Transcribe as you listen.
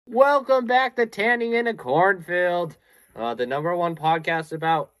Welcome back to Tanning in a Cornfield, the number one podcast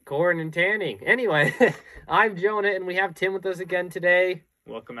about corn and tanning. Anyway, I'm Jonah, and we have Tim with us again today.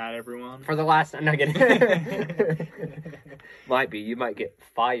 Welcome out, everyone. For the last time. No, kidding. You might get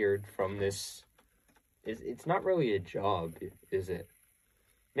fired from this. It's not really a job, is it?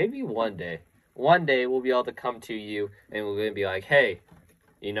 Maybe one day. One day we'll be able to come to you, and we're going to be like, hey,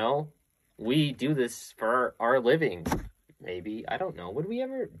 we do this for our living. Maybe. I don't know. Would we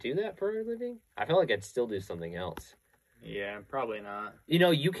ever do that for a living? I feel like I'd still do something else. Yeah, probably not.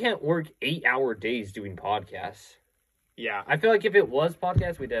 You can't work 8-hour days doing podcasts. Yeah. I feel like if it was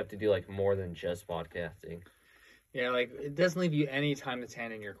podcasts, we'd have to do, more than just podcasting. Yeah, it doesn't leave you any time to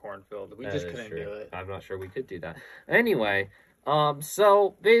tan in your cornfield. We just couldn't do it. I'm not sure we could do that. Anyway,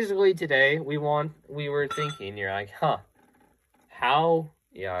 so basically today, we were thinking, you're like, how...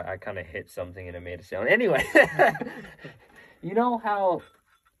 Yeah, I kind of hit something and it made a sound. Anyway... You know how,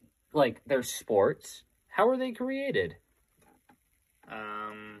 there's sports? How are they created?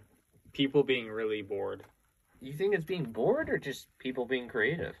 People being really bored. You think it's being bored or just people being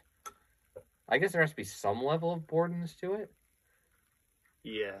creative? I guess there has to be some level of boredom to it.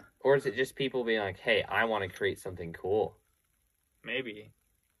 Yeah. Or is it just people being like, hey, I want to create something cool? Maybe.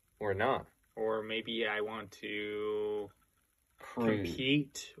 Or not. Or maybe I want to...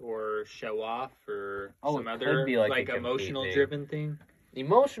 compete or show off or some other emotional driven thing.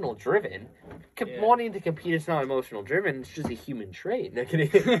 Emotional driven? Wanting to compete is not emotional driven. It's just a human trait.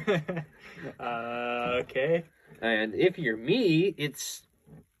 Okay. And if you're me, it's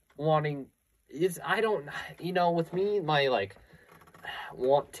wanting... with me, my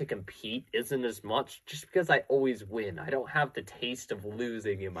want to compete isn't as much just because I always win. I don't have the taste of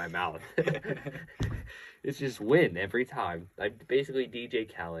losing in my mouth. It's just win every time. I'm basically DJ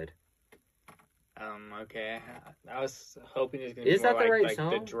Khaled. Okay. I was hoping it's gonna be Is more that the right song?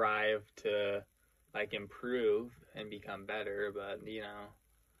 The drive to improve and become better, but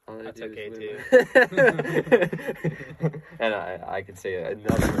that's okay too. And I could say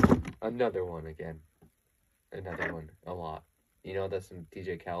another one again. Another one a lot. That's some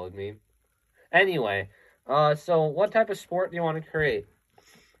DJ Khaled meme. Anyway, so what type of sport do you want to create?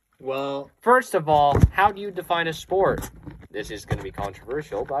 Well, first of all, how do you define a sport? This is going to be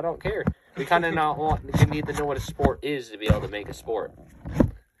controversial, but I don't care. We kind of need to know what a sport is to be able to make a sport.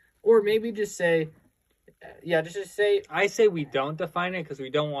 Or maybe just say, I say we don't define it because we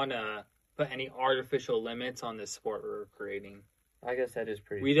don't want to put any artificial limits on this sport we're creating. I guess that is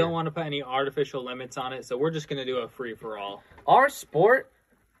pretty We don't want to put any artificial limits on it, so we're just going to do a free-for-all. Our sport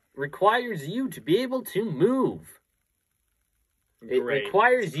requires you to be able to move. It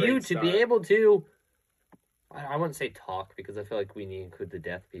requires you to be able to... I wouldn't say talk, because I feel like we need to include the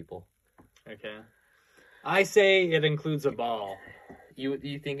deaf people. Okay. I say it includes a ball. You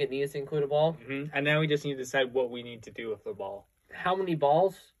think it needs to include a ball? Mm-hmm. And now we just need to decide what we need to do with the ball. How many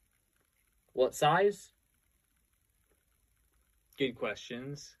balls? What size? Good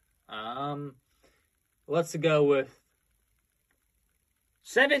questions. Let's go with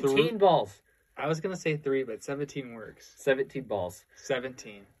 17 balls. I was gonna say 3, but 17 works. 17 balls.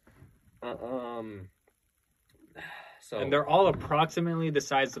 17. So, and they're all approximately the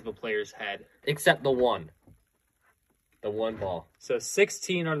size of a player's head, except the one. The one ball. So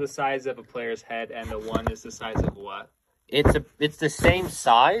 16 are the size of a player's head, and the one is the size of what? It's the same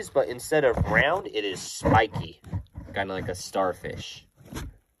size, but instead of round, it is spiky. Kind of like a starfish.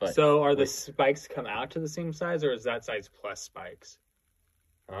 But so are the spikes come out to the same size, or is that size plus spikes?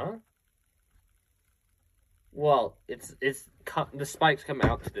 Huh? Well, the spikes come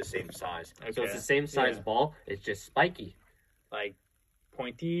out to the same size. Okay. So it's the same size ball. It's just spiky. Like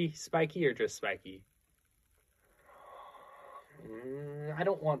pointy spiky or just spiky? I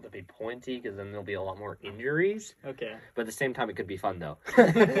don't want it to be pointy because then there'll be a lot more injuries. Okay. But at the same time, it could be fun though.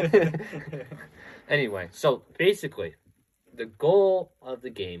 Anyway, so basically, the goal of the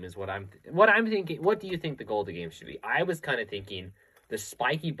game is what I'm thinking. What do you think the goal of the game should be? I was kind of thinking the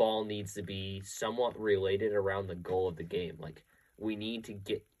spiky ball needs to be somewhat related around the goal of the game. We need to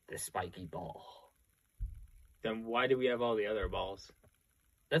get the spiky ball. Then why do we have all the other balls?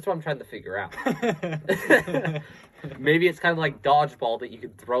 That's what I'm trying to figure out. Maybe it's kind of like dodgeball that you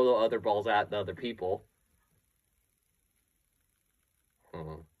can throw the other balls at the other people.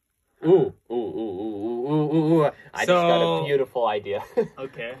 Ooh. I just got a beautiful idea.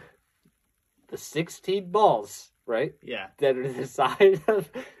 Okay. The 16 balls, right? Yeah. That are the size of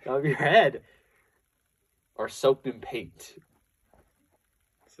your head are soaked in paint.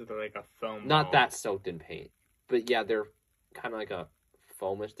 So they're like a foam Not ball. that soaked in paint. But yeah, they're kind of like a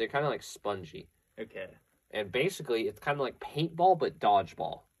foamish. They're kind of like spongy. Okay. And basically, it's kind of like paintball, but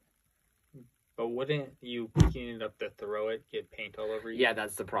dodgeball. But wouldn't you picking it up to throw it get paint all over you? Yeah,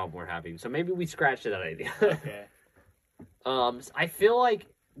 that's the problem we're having. So maybe we scratch that idea. Okay. I feel like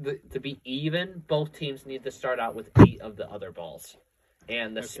to be even, both teams need to start out with 8 of the other balls.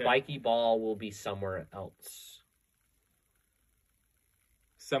 And the spiky ball will be somewhere else.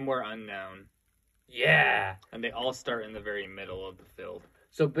 Somewhere unknown. Yeah. And they all start in the very middle of the field.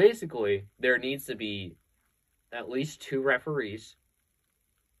 So basically, there needs to be at least 2 referees,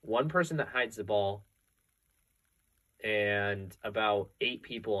 1 person that hides the ball, and about 8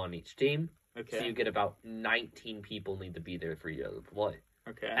 people on each team. Okay. So you get about 19 people need to be there for you to play.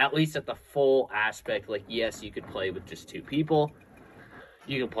 Okay. At least at the full aspect. Like, yes, you could play with just 2 people.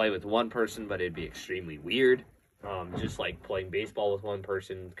 You can play with 1 person, but it'd be extremely weird. Just like playing baseball with 1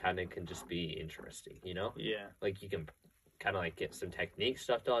 person kind of can just be interesting, you know? Yeah. Like, you can kind of like get some technique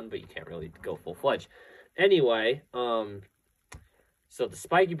stuff done, but you can't really go full-fledged. Anyway, so the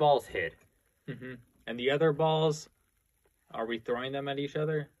spiky ball is hit. Mm-hmm. And the other balls, are we throwing them at each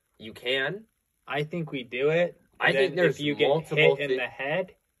other? You can. I think we do it. I think there's if you get hit in the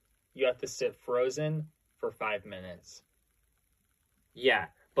head, you have to sit frozen for 5 minutes. Yeah,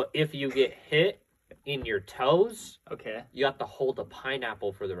 but if you get hit in your toes, okay, you have to hold a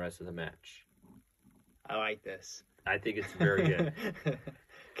pineapple for the rest of the match. I like this. I think it's very good.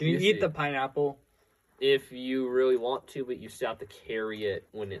 Can you eat the pineapple? If you really want to, but you still have to carry it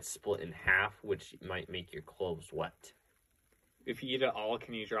when it's split in half, which might make your clothes wet. If you eat it all,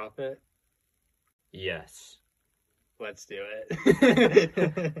 can you drop it? Yes. Let's do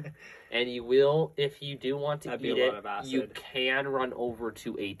it. And you will, if you do want to eat it, you can run over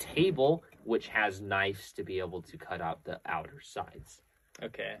to a table which has knives to be able to cut out the outer sides.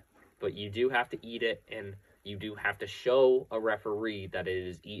 Okay. But you do have to eat it, and you do have to show a referee that it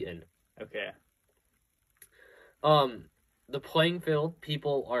is eaten. Okay. The playing field,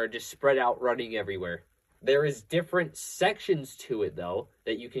 people are just spread out running everywhere. There is different sections to it, though,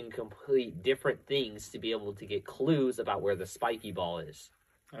 that you can complete different things to be able to get clues about where the spiky ball is.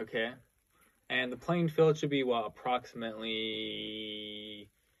 Okay. And the playing field should be, what, approximately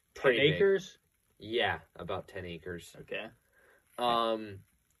 10 acres? Yeah, about 10 acres. Okay.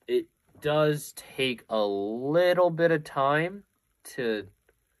 It does take a little bit of time to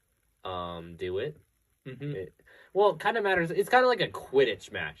do it. Mm-hmm. It kind of matters. It's kind of like a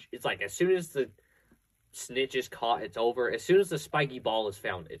Quidditch match. It's like as soon as the snitch is caught, it's over. As soon as the spiky ball is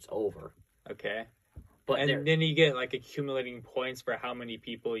found, it's over. Okay. But then you get like accumulating points for how many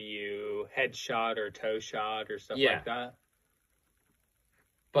people you headshot or toe shot or stuff like that.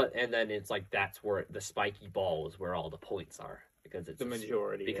 And then it's like that's where the spiky ball is where all the points are because it's the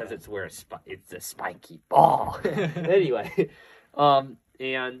majority. Because it's where it's the spiky ball. Anyway,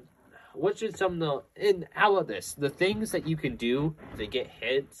 and what should and how about this? The things that you can do to get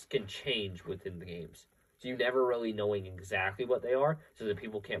hits can change within the games. So you never really knowing exactly what they are, so that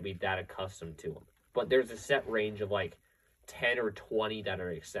people can't be that accustomed to them. But there's a set range of like 10 or 20 that are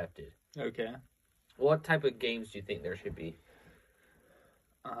accepted. Okay. What type of games do you think there should be?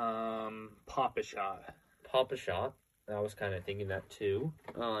 Pop-A-Shot. Pop-A-Shot. I was kind of thinking that too.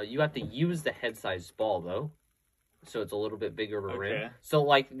 You have to use the head-sized ball, though. So it's a little bit bigger of a rim. So,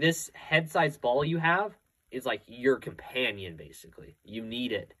 like, this head-sized ball you have is, like, your companion, basically. You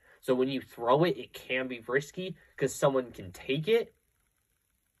need it. So when you throw it, it can be risky because someone can take it,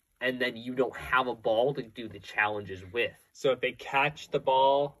 and then you don't have a ball to do the challenges with. So if they catch the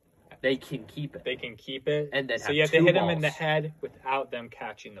ball... They can keep it. They can keep it. And then so you have to hit them in the head without them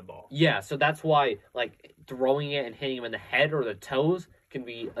catching the ball. Yeah, so that's why, like, throwing it and hitting them in the head or the toes can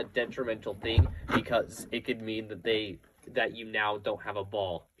be a detrimental thing because it could mean that you now don't have a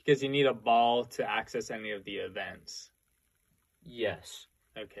ball. Because you need a ball to access any of the events. Yes.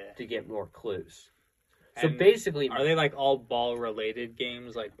 Okay. To get more clues. So basically... Are they like all ball-related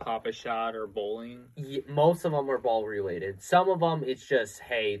games like Pop-A-Shot or bowling? Most of them are ball-related. Some of them, it's just,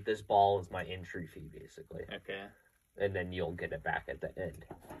 hey, this ball is my entry fee, basically. Okay. And then you'll get it back at the end.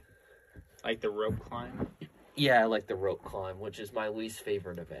 Like the rope climb? Yeah, I like the rope climb, which is my least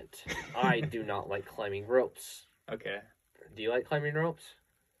favorite event. I do not like climbing ropes. Okay. Do you like climbing ropes?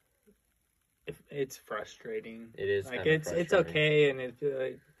 It's frustrating. It is like it's okay and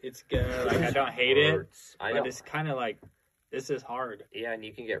it's good. Like I don't hate it, but it's kind of like this is hard. Yeah, and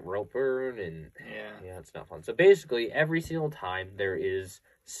you can get rope burn and yeah, it's not fun. So basically, every single time there is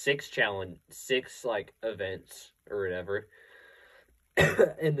 6 like events or whatever,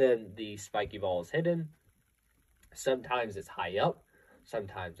 and then the spiky ball is hidden. Sometimes it's high up,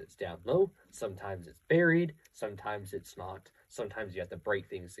 sometimes it's down low, sometimes it's buried, sometimes it's not. Sometimes you have to break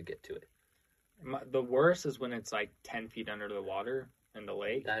things to get to it. The worst is when it's like 10 feet under the water. in the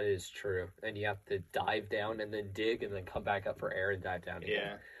lake. That is true. And you have to dive down and then dig and then come back up for air and dive down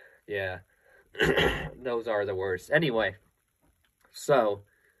again. Yeah. Those are the worst. Anyway, so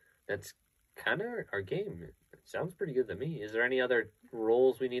that's kind of our game. It sounds pretty good to me. Is there any other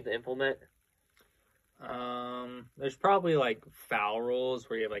rules we need to implement? There's probably like foul rules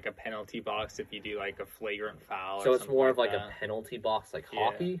where you have like a penalty box if you do like a flagrant foul. So it's more of like a penalty box, like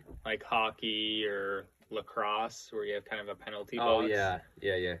hockey? Like hockey or lacrosse where you have kind of a penalty box. Oh,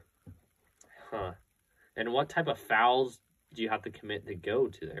 yeah. Huh. And what type of fouls do you have to commit to go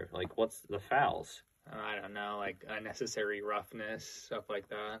to there? Like, what's the fouls? I don't know, like unnecessary roughness, stuff like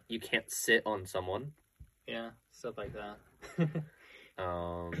that. You can't sit on someone. Yeah, stuff like that.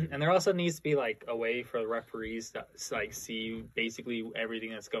 And there also needs to be like a way for the referees to like see basically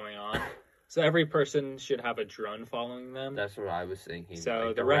everything that's going on. So every person should have a drone following them. That's what I was thinking. So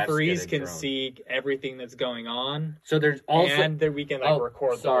like the referees can see everything that's going on. So there's also and then we can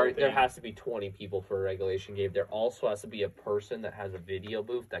record. Sorry, there has to be 20 people for a regulation game. There also has to be a person that has a video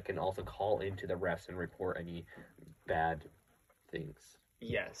booth that can also call into the refs and report any bad things.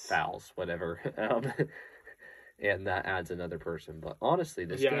 Yes. Fouls, whatever. And that adds another person. But honestly,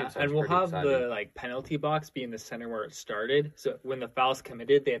 this game sounds and we'll have exciting. the like penalty box be in the center where it started. So when the foul's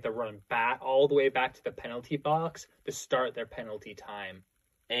committed, they have to run back all the way back to the penalty box to start their penalty time.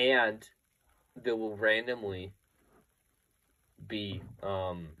 And there will randomly be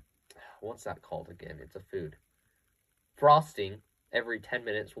what's that called again? It's a food. Frosting every 10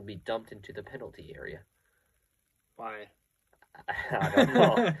 minutes will be dumped into the penalty area. Why? I don't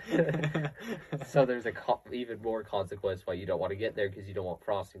know. So there's even more consequence why you don't want to get there because you don't want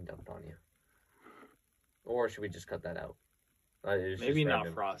frosting dumped on you. Or should we just cut that out? Maybe not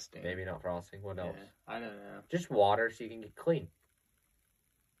frosting. Maybe not frosting. What else? I don't know. Just water so you can get clean.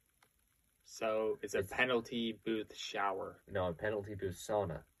 So it's a penalty booth shower. No, a penalty booth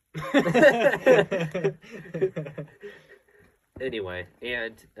sauna. Anyway,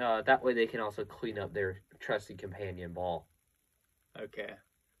 and that way they can also clean up their trusty companion ball. Okay.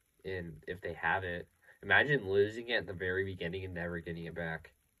 And if they have it, imagine losing it at the very beginning and never getting it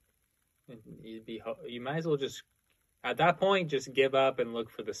back. You might as well just at that point just give up and look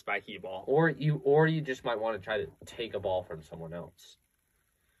for the spiky ball. Or you just might want to try to take a ball from someone else.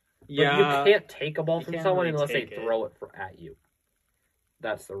 Yeah, but you can't take a ball from someone unless they throw it at you.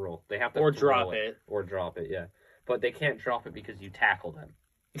 That's the rule. They have to drop it. Or drop it, yeah. But they can't drop it because you tackle them.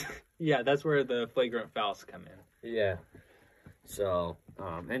 Yeah, that's where the flagrant fouls come in. Yeah. So,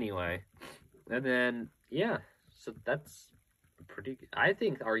 anyway. And then, yeah. So that's pretty... I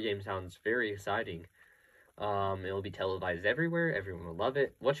think our game sounds very exciting. It'll be televised everywhere. Everyone will love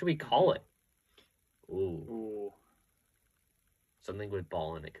it. What should we call it? Ooh. Something with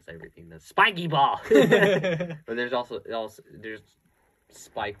ball in it, because everything does. Spiky ball! But there's also there's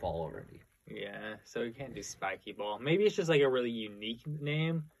spike ball already. Yeah, so you can't do spiky ball. Maybe it's just like a really unique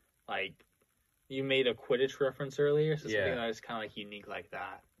name. Like, you made a Quidditch reference earlier, so something that is kind of like unique like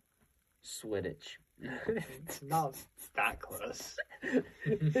that. Swidditch. It's not that close.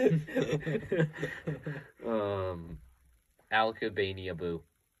 Alakabania Boo.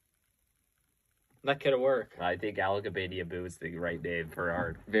 That could work. I think Alakabania Boo is the right name for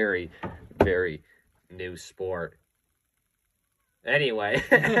our very, very new sport. Anyway.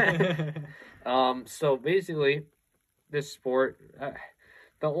 So basically, this sport,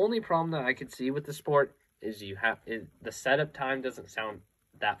 the only problem that I could see with the sport is the setup time doesn't sound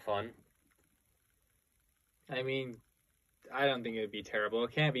that fun. I mean, I don't think it would be terrible.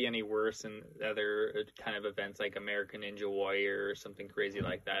 It can't be any worse than other kind of events like American Ninja Warrior or something crazy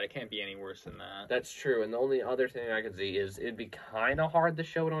like that. It can't be any worse than that. That's true. And the only other thing I could see is it'd be kind of hard to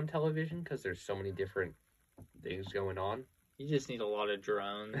show it on television because there's so many different things going on. You just need a lot of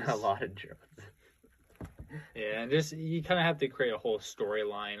drones. A lot of drones. Yeah, and just you kind of have to create a whole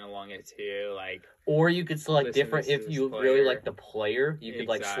storyline along it too, like. Or you could select different if you really like the player. You could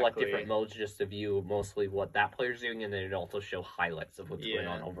like select different modes just to view mostly what that player's doing, and then it'd also show highlights of what's going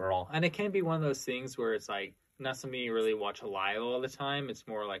on overall. And it can be one of those things where it's like not something you really watch live all the time. It's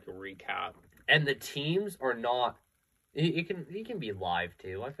more like a recap. And the teams are not. It can be live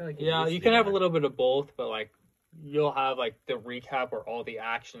too. I feel like you can have a little bit of both, but like you'll have like the recap where all the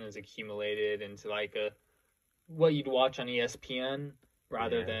action is accumulated into like what you'd watch on ESPN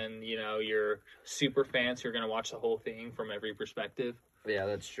rather than, your super fans who are going to watch the whole thing from every perspective. Yeah,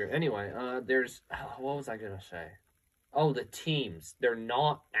 that's true. Anyway, what was I going to say? Oh, the teams. They're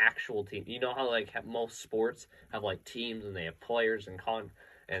not actual teams. You know how like most sports have like teams and they have players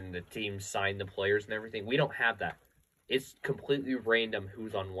and the teams sign the players and everything. We don't have that. It's completely random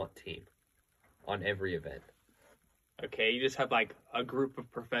who's on what team on every event. Okay, you just have like a group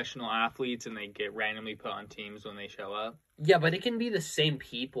of professional athletes and they get randomly put on teams when they show up. Yeah, but it can be the same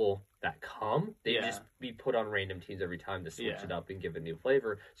people that come. They Yeah. just be put on random teams every time to switch Yeah. it up and give a new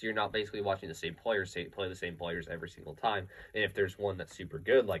flavor. So you're not basically watching the same players play the same players every single time. And if there's one that's super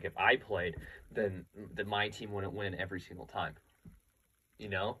good, like if I played, then my team wouldn't win every single time. You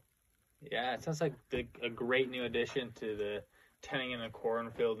know? Yeah, it sounds like a great new addition to the Tending in a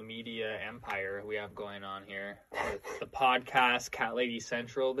Cornfield media empire we have going on here. With the podcast, Cat Lady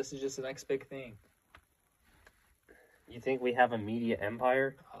Central, this is just the next big thing. You think we have a media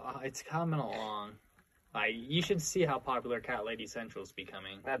empire? It's coming along. Like, you should see how popular Cat Lady Central is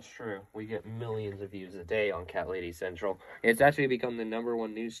becoming. That's true. We get millions of views a day on Cat Lady Central. It's actually become the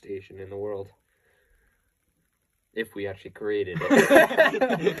 #1 news station in the world. If we actually created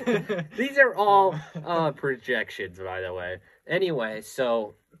it. These are all projections, by the way. Anyway,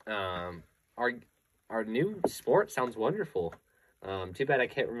 so our new sport sounds wonderful. Too bad I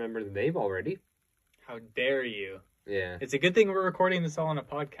can't remember the name already. How dare you? Yeah. It's a good thing we're recording this all on a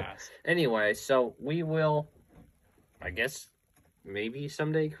podcast. Anyway, so we will, I guess, maybe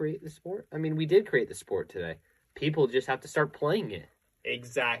someday create the sport. I mean, we did create the sport today. People just have to start playing it.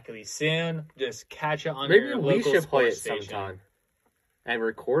 Exactly. Soon, just catch it on Maybe your we local should play it sports station. sometime and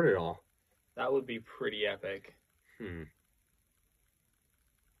record it all. That would be pretty epic.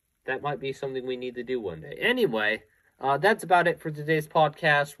 That might be something we need to do one day. Anyway, that's about it for today's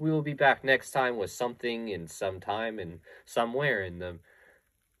podcast. We will be back next time with something in some time and somewhere in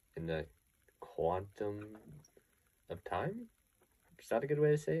the quantum of time. Is that a good way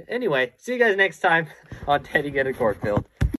to say it? Anyway, see you guys next time on Teddy Get a Cornfield.